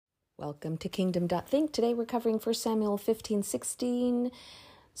Welcome to Kingdom.Think. Today we're covering 1 Samuel 15:16,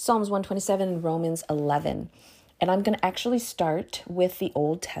 Psalms 127, and Romans 11. And I'm going to actually start with the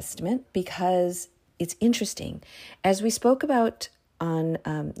Old Testament because it's interesting. As we spoke about on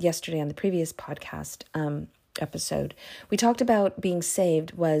yesterday on the previous podcast episode, we talked about being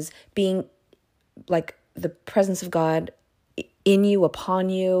saved was being like the presence of God in you,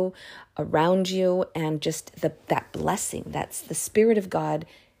 upon you, around you, and just that blessing. That's the Spirit of God.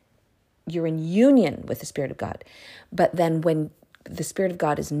 You're in union with the Spirit of God. But then when the Spirit of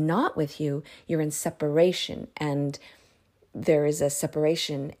God is not with you, you're in separation, and there is a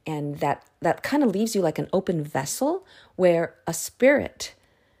separation, and that kind of leaves you like an open vessel where a spirit,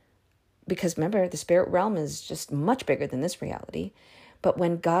 because remember, the spirit realm is just much bigger than this reality. But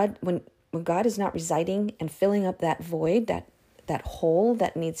when God is not residing and filling up that void, that hole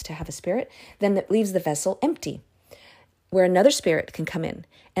that needs to have a spirit, then that leaves the vessel empty, where another spirit can come in.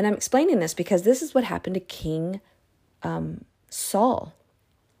 And I'm explaining this because this is what happened to King Saul.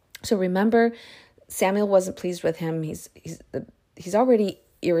 So remember, Samuel wasn't pleased with him. He's already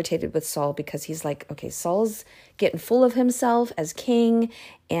irritated with Saul because he's like, okay, Saul's getting full of himself as king,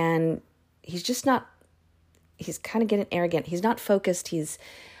 and he's kind of getting arrogant. He's not focused. He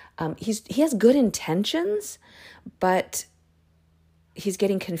has good intentions, but he's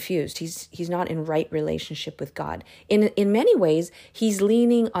getting confused. He's not in right relationship with God. In many ways, he's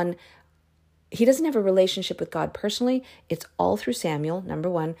leaning on, he doesn't have a relationship with God personally. It's all through Samuel, number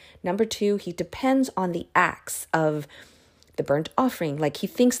one. Number two, he depends on the acts of the burnt offering. Like he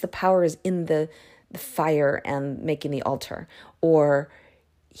thinks the power is in the fire and making the altar. Or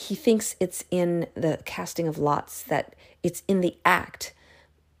he thinks it's in the casting of lots, that it's in the act.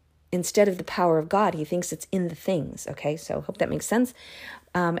 Instead of the power of God, he thinks it's in the things. Okay, so hope that makes sense.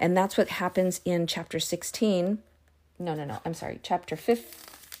 And that's what happens in chapter 16. Chapter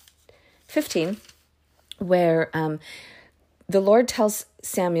 15, where the Lord tells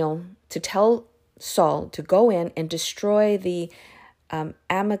Samuel to tell Saul to go in and destroy the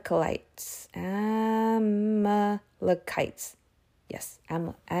Amalekites. Yes,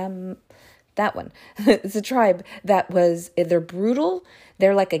 that one. It's a tribe they're brutal.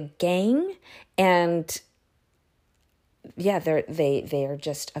 They're like a gang, and yeah, they are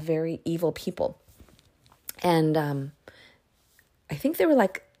just a very evil people. And I think they were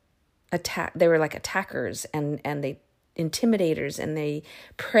like attackers, and they intimidators, and they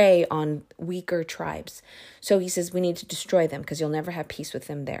prey on weaker tribes. So he says, we need to destroy them because you'll never have peace with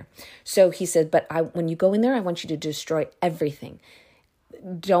them there. So he said, but when you go in there, I want you to destroy everything.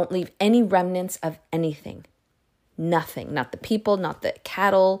 Don't leave any remnants of anything. Nothing. Not the people, not the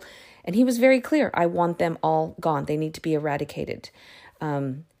cattle. And he was very clear. I want them all gone. They need to be eradicated.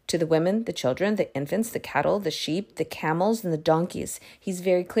 To the women, the children, the infants, the cattle, the sheep, the camels, and the donkeys. He's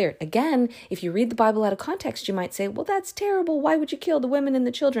very clear. Again, if you read the Bible out of context, you might say, well, that's terrible. Why would you kill the women and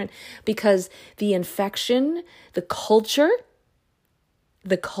the children? Because the infection, the culture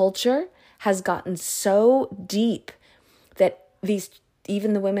has gotten so deep that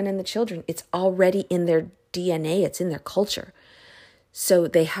even the women and the children, it's already in their DNA, it's in their culture. So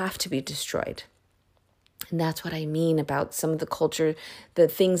they have to be destroyed. And that's what I mean about some of the culture, the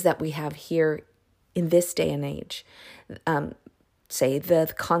things that we have here in this day and age. Say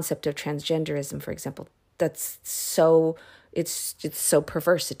the concept of transgenderism, for example, it's so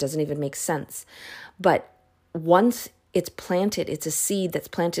perverse, it doesn't even make sense. But once it's planted, it's a seed that's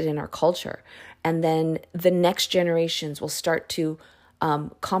planted in our culture. And then the next generations will start to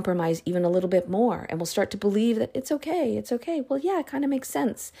compromise even a little bit more, and we'll start to believe that it's okay. Well, yeah, it kind of makes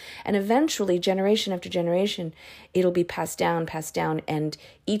sense. And eventually, generation after generation, it'll be passed down, and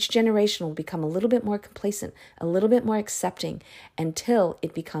each generation will become a little bit more complacent, a little bit more accepting, until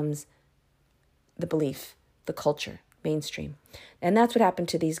it becomes the belief, the culture, mainstream. And that's what happened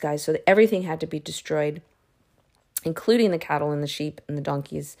to these guys. So everything had to be destroyed, including the cattle and the sheep and the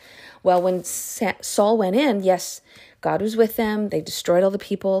donkeys. Well, when Saul went in, yes, God was with them. They destroyed all the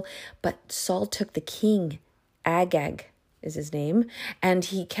people. But Saul took the king, Agag is his name, and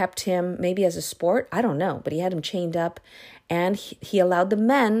he kept him maybe as a sport. I don't know, but he had him chained up, and he allowed the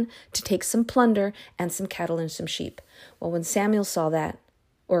men to take some plunder and some cattle and some sheep. Well, when Samuel saw that,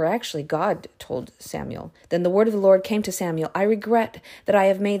 or actually God told Samuel, then the word of the Lord came to Samuel, I regret that I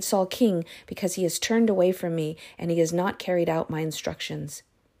have made Saul king because he has turned away from me and he has not carried out my instructions.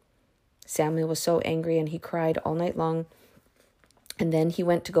 Samuel was so angry and he cried all night long. And then he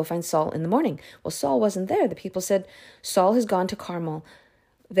went to go find Saul in the morning. Well, Saul wasn't there. The people said, Saul has gone to Carmel.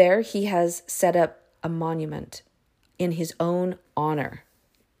 There he has set up a monument in his own honor.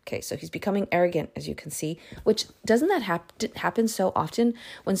 Okay, so he's becoming arrogant, as you can see, which doesn't that happen so often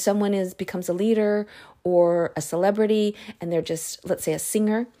when someone becomes a leader or a celebrity, and they're just, let's say, a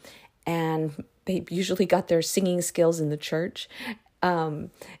singer, and they usually got their singing skills in the church,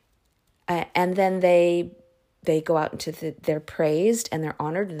 and then they go out into they're praised and they're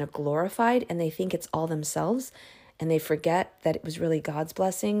honored and they're glorified, and they think it's all themselves, and they forget that it was really God's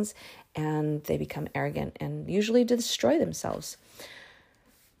blessings, and they become arrogant and usually destroy themselves.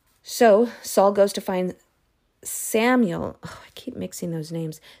 So Saul goes to find Samuel. Oh, I keep mixing those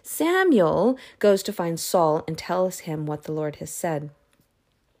names. Samuel goes to find Saul and tells him what the Lord has said.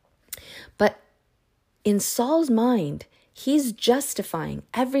 But in Saul's mind, he's justifying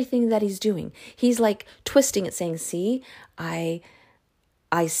everything that he's doing. He's like twisting it, saying, see, I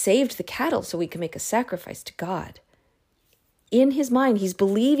saved the cattle so we can make a sacrifice to God. In his mind, he's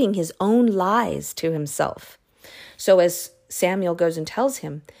believing his own lies to himself. So as Samuel goes and tells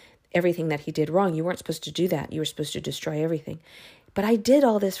him everything that he did wrong, you weren't supposed to do that. You were supposed to destroy everything. But I did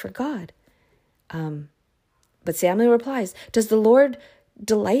all this for God. But Samuel replies, does the Lord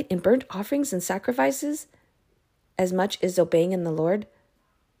delight in burnt offerings and sacrifices as much as obeying in the Lord?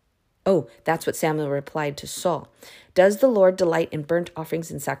 Oh, that's what Samuel replied to Saul. Does the Lord delight in burnt offerings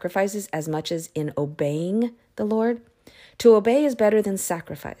and sacrifices as much as in obeying the Lord? To obey is better than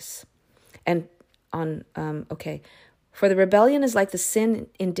sacrifice. And for the rebellion is like the sin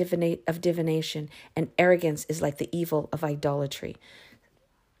of divination, and arrogance is like the evil of idolatry.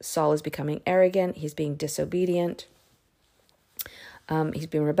 Saul is becoming arrogant. He's being disobedient. He's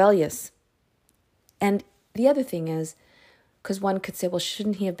being rebellious. And the other thing is, because one could say, well,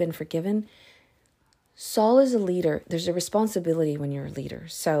 shouldn't he have been forgiven? Saul is a leader. There's a responsibility when you're a leader.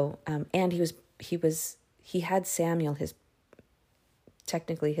 So, and he had Samuel,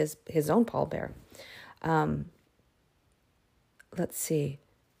 technically his own pallbearer. Let's see.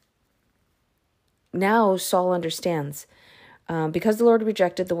 Now Saul understands, because you have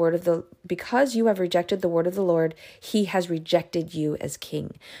rejected the word of the Lord, he has rejected you as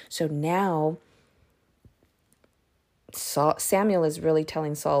king. So now Samuel is really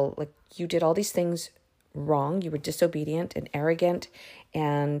telling Saul, like, you did all these things wrong. You were disobedient and arrogant.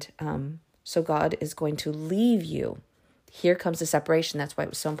 And so God is going to leave you. Here comes the separation. That's why it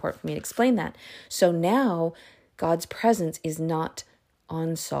was so important for me to explain that. So now God's presence is not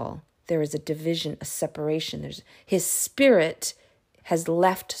on Saul. There is a division, a separation. His spirit has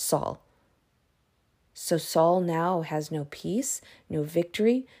left Saul. So Saul now has no peace, no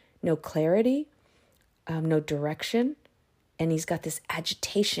victory, no clarity, no direction. And he's got this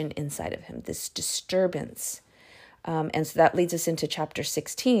agitation inside of him, this disturbance. And so that leads us into chapter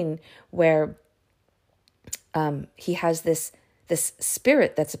 16, where he has this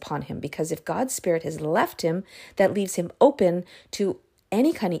spirit that's upon him, because if God's spirit has left him, that leaves him open to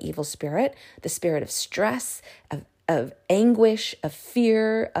any kind of evil spirit, the spirit of stress, of anguish, of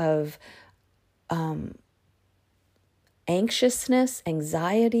fear, of anxiousness,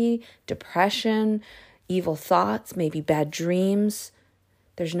 anxiety, depression, evil thoughts, maybe bad dreams.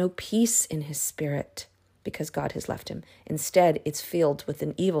 There's no peace in his spirit because God has left him. Instead, it's filled with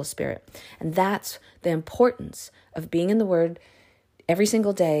an evil spirit. And that's the importance of being in the Word every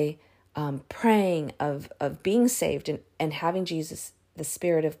single day, praying, of being saved and having Jesus, the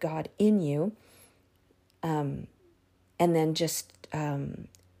Spirit of God, in you, and then just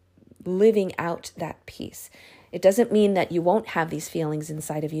living out that peace. It doesn't mean that you won't have these feelings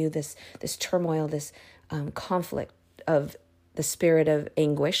inside of you, this turmoil, this conflict of the spirit of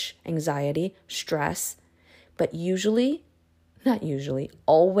anguish, anxiety, stress. But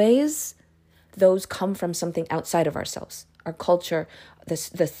always, those come from something outside of ourselves. Our culture,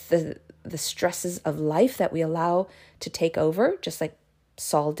 the stresses of life that we allow to take over, just like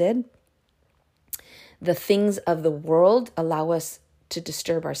Saul did. The things of the world allow us to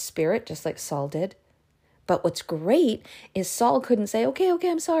disturb our spirit, just like Saul did. But what's great is Saul couldn't say, okay,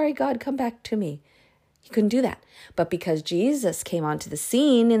 I'm sorry, God, come back to me. He couldn't do that. But because Jesus came onto the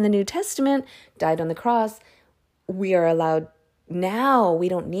scene in the New Testament, died on the cross, we are allowed now. We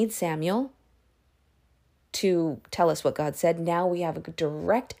don't need Samuel to tell us what God said. Now we have a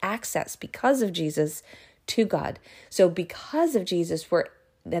direct access because of Jesus to God. So because of Jesus,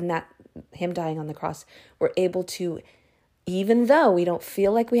 him dying on the cross, we're able to, even though we don't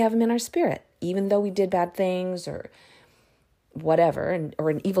feel like we have him in our spirit, even though we did bad things or whatever, or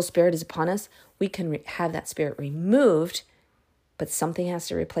an evil spirit is upon us, we can have that spirit removed, but something has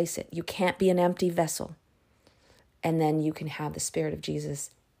to replace it. You can't be an empty vessel. And then you can have the Spirit of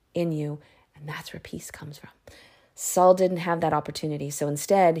Jesus in you, and that's where peace comes from. Saul didn't have that opportunity, so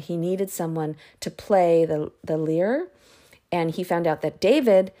instead he needed someone to play the lyre And he found out that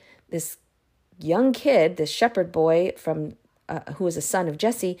David, this young kid, this shepherd boy from who was a son of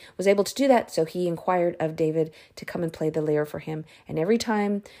Jesse, was able to do that. So he inquired of David to come and play the lyre for him. And every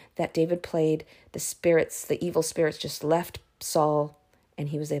time that David played, the evil spirits just left Saul, and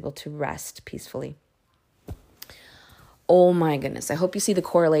he was able to rest peacefully. Oh my goodness. I hope you see the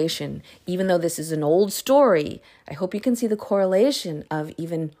correlation. Even though this is an old story, I hope you can see the correlation of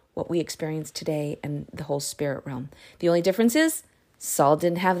even what we experience today and the whole spirit realm. The only difference is Saul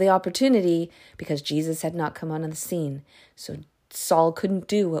didn't have the opportunity because Jesus had not come on the scene. So Saul couldn't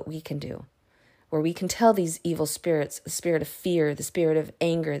do what we can do, where we can tell these evil spirits, the spirit of fear, the spirit of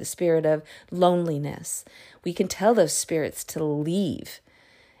anger, the spirit of loneliness. We can tell those spirits to leave.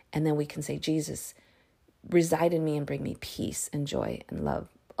 And then we can say, Jesus, reside in me and bring me peace and joy and love.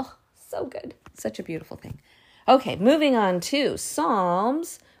 Oh, so good. Such a beautiful thing. Okay, moving on to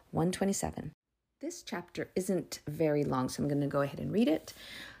Psalms 127. This chapter isn't very long, so I'm going to go ahead and read it.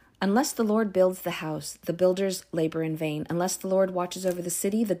 Unless the Lord builds the house, the builders labor in vain. Unless the Lord watches over the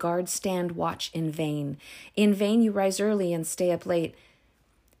city, the guards stand watch in vain. In vain you rise early and stay up late,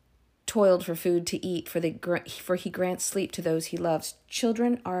 toiled for food to eat, for he grants sleep to those he loves.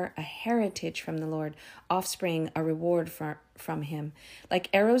 Children are a heritage from the Lord, offspring a reward from him. Like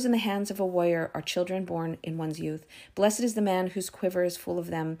arrows in the hands of a warrior are children born in one's youth. Blessed is the man whose quiver is full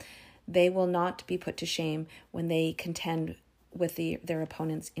of them. They will not be put to shame when they contend with their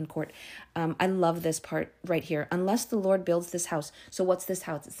opponents in court. I love this part right here. Unless the Lord builds this house. So what's this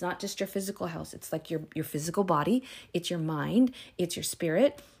house? It's not just your physical house. It's like your physical body. It's your mind. It's your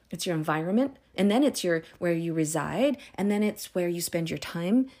spirit. It's your environment. And then it's where you reside. And then it's where you spend your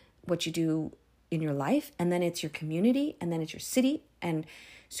time, what you do in your life. And then it's your community. And then it's your city. And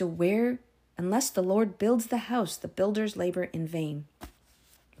so unless the Lord builds the house, the builders labor in vain.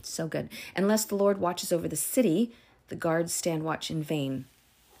 So good. Unless the Lord watches over the city, the guards stand watch in vain.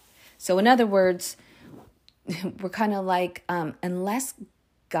 So in other words, we're kind of like, unless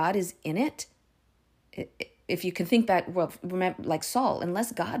God is in it, if you can think back, well, remember, like Saul,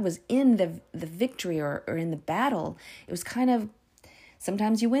 unless God was in the victory or in the battle, it was kind of,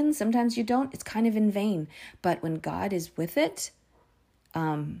 sometimes you win, sometimes you don't. It's kind of in vain. But when God is with it,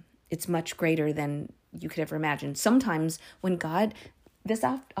 it's much greater than you could ever imagine. Sometimes when God... This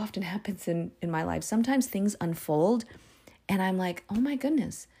often happens in my life. Sometimes things unfold and I'm like, oh my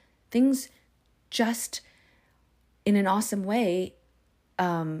goodness, things just in an awesome way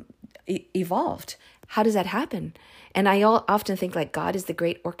evolved. How does that happen? And I often think like God is the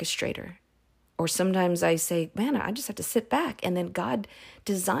great orchestrator. Or sometimes I say, man, I just have to sit back and then God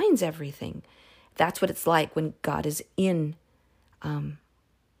designs everything. That's what it's like when God is in the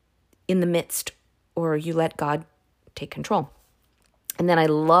midst, or you let God take control. And then I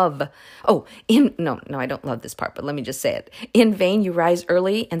love, I don't love this part, but let me just say it. In vain, you rise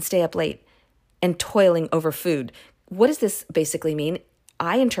early and stay up late and toiling over food. What does this basically mean?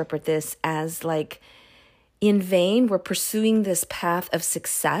 I interpret this as like, in vain, we're pursuing this path of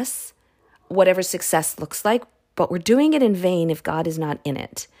success, whatever success looks like, but we're doing it in vain if God is not in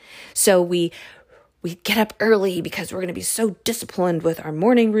it. So we get up early because we're going to be so disciplined with our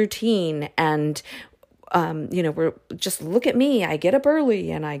morning routine, and we're just, look at me. I get up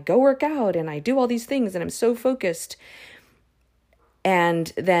early and I go work out and I do all these things and I'm so focused.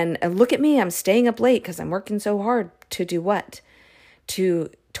 And then look at me. I'm staying up late because I'm working so hard to do what? To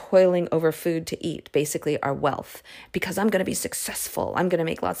toiling over food to eat, basically our wealth, because I'm going to be successful. I'm going to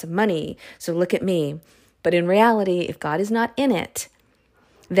make lots of money. So look at me. But in reality, if God is not in it,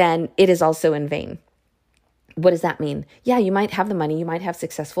 then it is also in vain. What does that mean? Yeah, you might have the money, you might have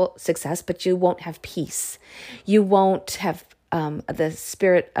success, but you won't have peace. You won't have the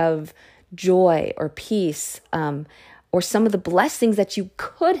spirit of joy or peace, or some of the blessings that you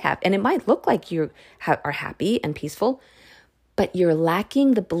could have. And it might look like you are happy and peaceful, but you're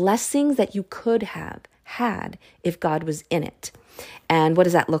lacking the blessings that you could have had if God was in it. And what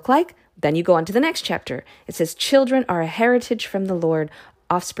does that look like? Then you go on to the next chapter. It says, children are a heritage from the Lord,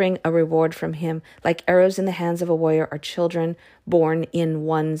 offspring a reward from him. Like arrows in the hands of a warrior are children born in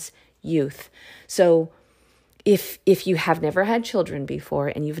one's youth. So if you have never had children before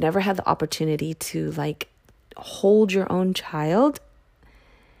and you've never had the opportunity to like hold your own child,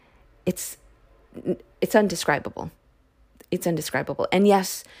 it's undescribable. It's indescribable. And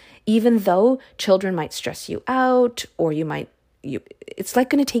yes, even though children might stress you out, or it's like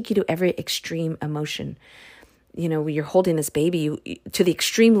going to take you to every extreme emotion. When you're holding this baby, to the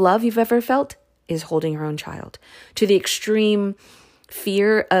extreme love you've ever felt is holding your own child. To the extreme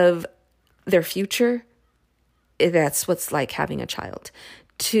fear of their future, that's what's like having a child.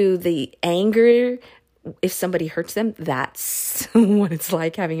 To the anger if somebody hurts them, that's what it's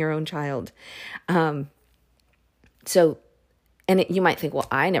like having your own child. You might think, well,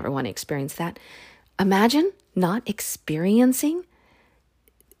 I never want to experience that. Imagine not experiencing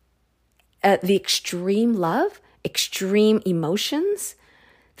the extreme love, extreme emotions.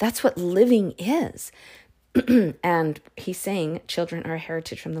 That's what living is. And he's saying, children are a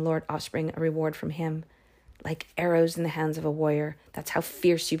heritage from the Lord, offspring a reward from him, like arrows in the hands of a warrior. That's how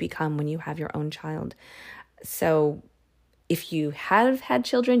fierce you become when you have your own child. So if you have had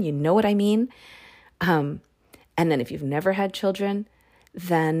children, you know what I mean. And then if you've never had children,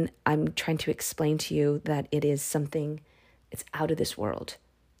 then I'm trying to explain to you that it is something, it's out of this world.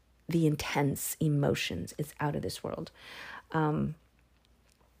 The intense emotions, it's out of this world.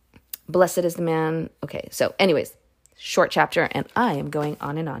 Blessed is the man. Okay, so anyways, short chapter, and I am going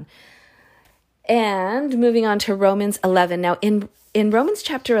on and on. And moving on to Romans 11. Now, in Romans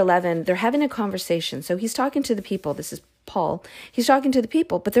chapter 11, they're having a conversation. So he's talking to the people. This is Paul. He's talking to the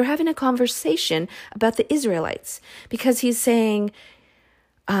people, but they're having a conversation about the Israelites because he's saying,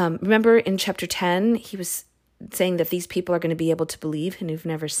 remember in chapter 10, he was saying that these people are going to be able to believe and who've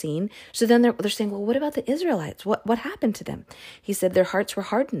never seen. So then they're saying, well, what about the Israelites? What happened to them? He said their hearts were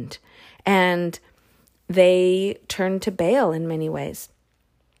hardened and they turned to Baal in many ways.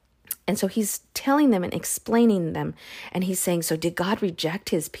 And so he's telling them and explaining them. And he's saying, so did God reject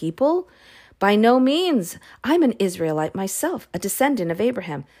his people? By no means. I'm an Israelite myself, a descendant of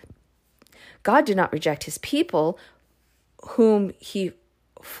Abraham. God did not reject his people whom he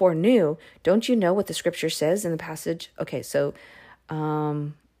foreknew. Don't you know what the scripture says in the passage? Okay, so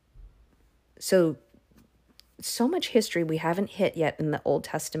much history we haven't hit yet in the Old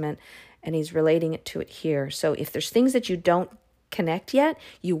Testament, and he's relating it to it here. So if there's things that you don't connect yet,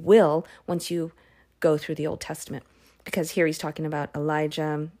 you will once you go through the Old Testament, because here he's talking about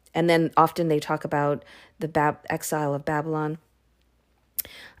Elijah, and then often they talk about the exile of Babylon.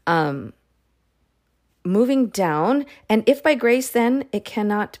 Moving down, and if by grace, then it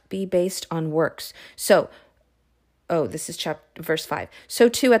cannot be based on works. So, this is verse 5. So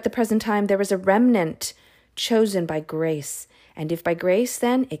too, at the present time, there is a remnant chosen by grace. And if by grace,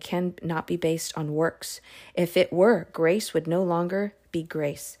 then it can not be based on works. If it were, grace would no longer be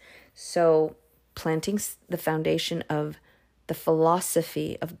grace. So planting the foundation of the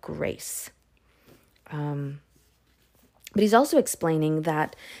philosophy of grace. But he's also explaining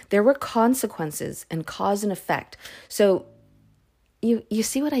that there were consequences and cause and effect. So you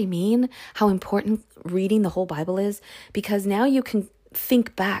see what I mean? How important reading the whole Bible is? Because now you can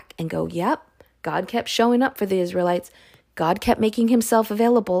think back and go, yep, God kept showing up for the Israelites. God kept making himself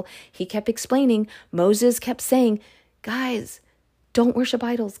available. He kept explaining. Moses kept saying, guys, don't worship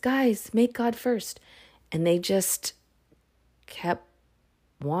idols. Guys, make God first. And they just kept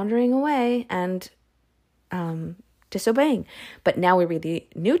wandering away and disobeying. But now we read the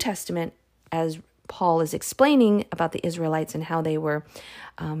New Testament as Paul is explaining about the Israelites and how they were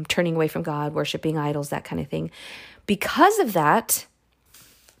turning away from God, worshiping idols, that kind of thing. Because of that,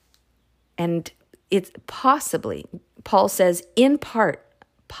 and it's possibly, Paul says, in part,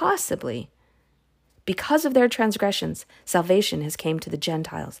 possibly, because of their transgressions, salvation has came to the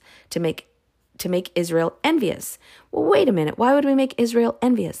Gentiles to make Israel envious. Well, wait a minute. Why would we make Israel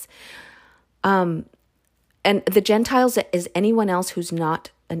envious? And the Gentiles is anyone else who's not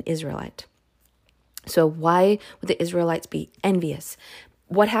an Israelite. So why would the Israelites be envious?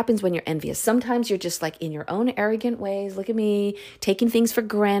 What happens when you're envious? Sometimes you're just like in your own arrogant ways. Look at me, taking things for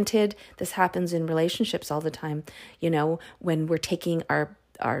granted. This happens in relationships all the time. You know, when we're taking our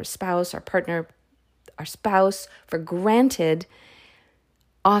spouse, our partner, our spouse for granted,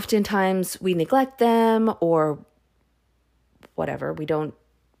 oftentimes we neglect them or whatever.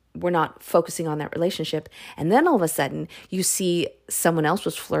 We're not focusing on that relationship. And then all of a sudden you see someone else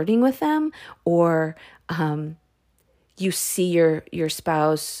was flirting with them, or you see your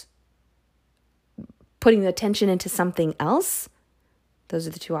spouse putting attention into something else. Those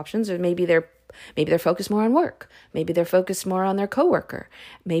are the two options. Or maybe they're focused more on work. Maybe they're focused more on their coworker.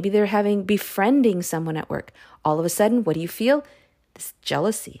 Maybe they're befriending someone at work. All of a sudden, what do you feel? This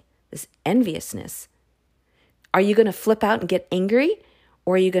jealousy, this enviousness. Are you going to flip out and get angry?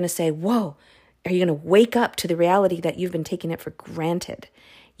 Or are you going to say, whoa, are you going to wake up to the reality that you've been taking it for granted?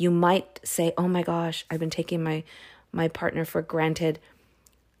 You might say, oh my gosh, I've been taking my partner for granted.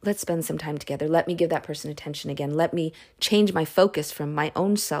 Let's spend some time together. Let me give that person attention again. Let me change my focus from my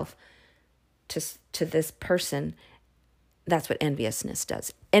own self to this person. That's what enviousness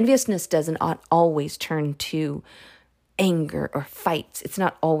does. Enviousness doesn't always turn to anger or fights. It's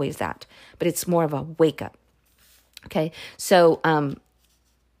not always that, but it's more of a wake up. Okay, so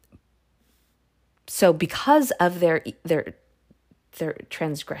So because of their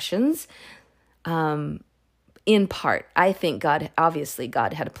transgressions, in part, I think God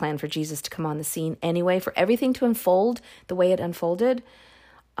had a plan for Jesus to come on the scene anyway, for everything to unfold the way it unfolded,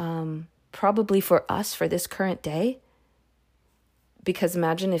 probably for us, for this current day. Because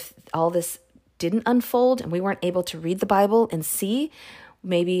imagine if all this didn't unfold and we weren't able to read the Bible and see,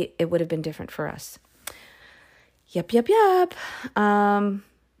 maybe it would have been different for us. Yep. And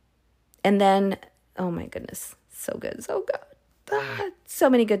then, oh my goodness, so good. So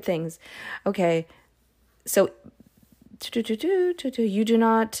many good things. Okay, so you do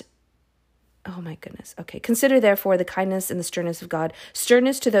not, oh my goodness. Okay, consider therefore the kindness and the sternness of God,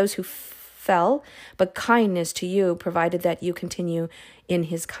 sternness to those who fell, but kindness to you, provided that you continue in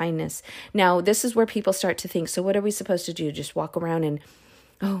his kindness. Now, this is where people start to think, so what are we supposed to do? Just walk around and,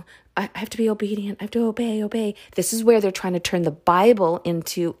 oh, I have to be obedient. I have to obey. This is where they're trying to turn the Bible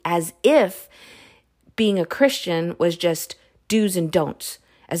into as if being a Christian was just do's and don'ts,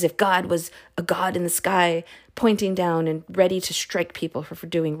 as if God was a God in the sky pointing down and ready to strike people for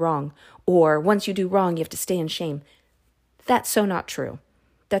doing wrong. Or once you do wrong, you have to stay in shame. That's so not true.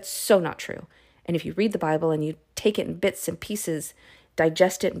 That's so not true. And if you read the Bible and you take it in bits and pieces,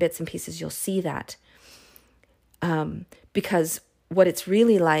 digest it in bits and pieces, you'll see that. Because what it's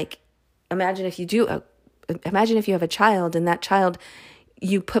really like, imagine if you have a child, and that child,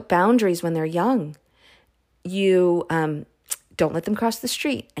 you put boundaries when they're young. You don't let them cross the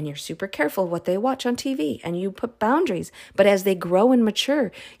street, and you're super careful what they watch on TV, and you put boundaries. But as they grow and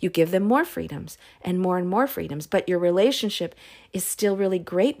mature, you give them more freedoms and more freedoms. But your relationship is still really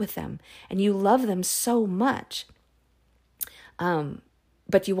great with them, and you love them so much.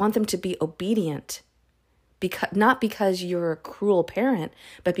 But you want them to be obedient, not because you're a cruel parent,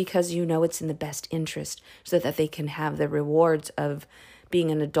 but because you know it's in the best interest, so that they can have the rewards of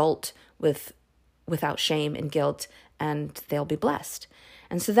being an adult without shame and guilt, and they'll be blessed.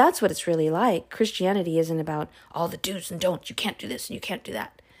 And so that's what it's really like. Christianity isn't about all the do's and don'ts. You can't do this and you can't do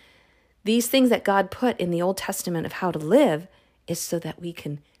that. These things that God put in the Old Testament of how to live is so that we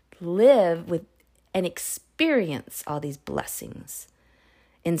can live with and experience all these blessings,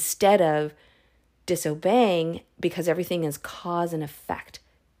 instead of disobeying, because everything is cause and effect,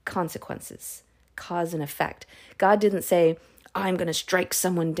 consequences, cause and effect. God didn't say, I'm going to strike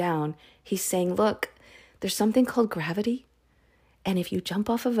someone down. He's saying, look, there's something called gravity. And if you jump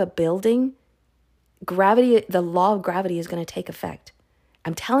off of a building, gravity, the law of gravity is going to take effect.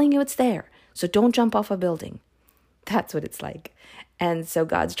 I'm telling you it's there. So don't jump off a building. That's what it's like. And so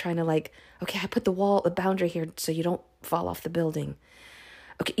God's trying to okay, I put the boundary here so you don't fall off the building.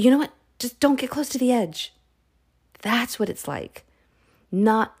 Okay, you know what? Just don't get close to the edge. That's what it's like.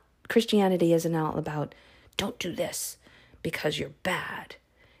 Not Christianity isn't all about don't do this because you're bad.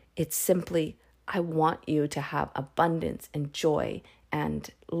 It's simply, I want you to have abundance and joy and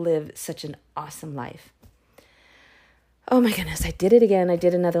live such an awesome life. Oh my goodness, I did it again. I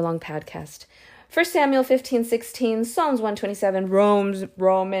did another long podcast. 1 Samuel 15:16, Psalms 127,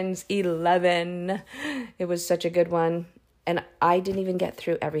 Romans 11. It was such a good one. And I didn't even get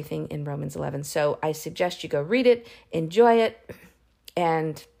through everything in Romans 11. So I suggest you go read it, enjoy it,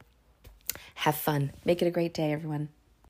 and have fun. Make it a great day, everyone.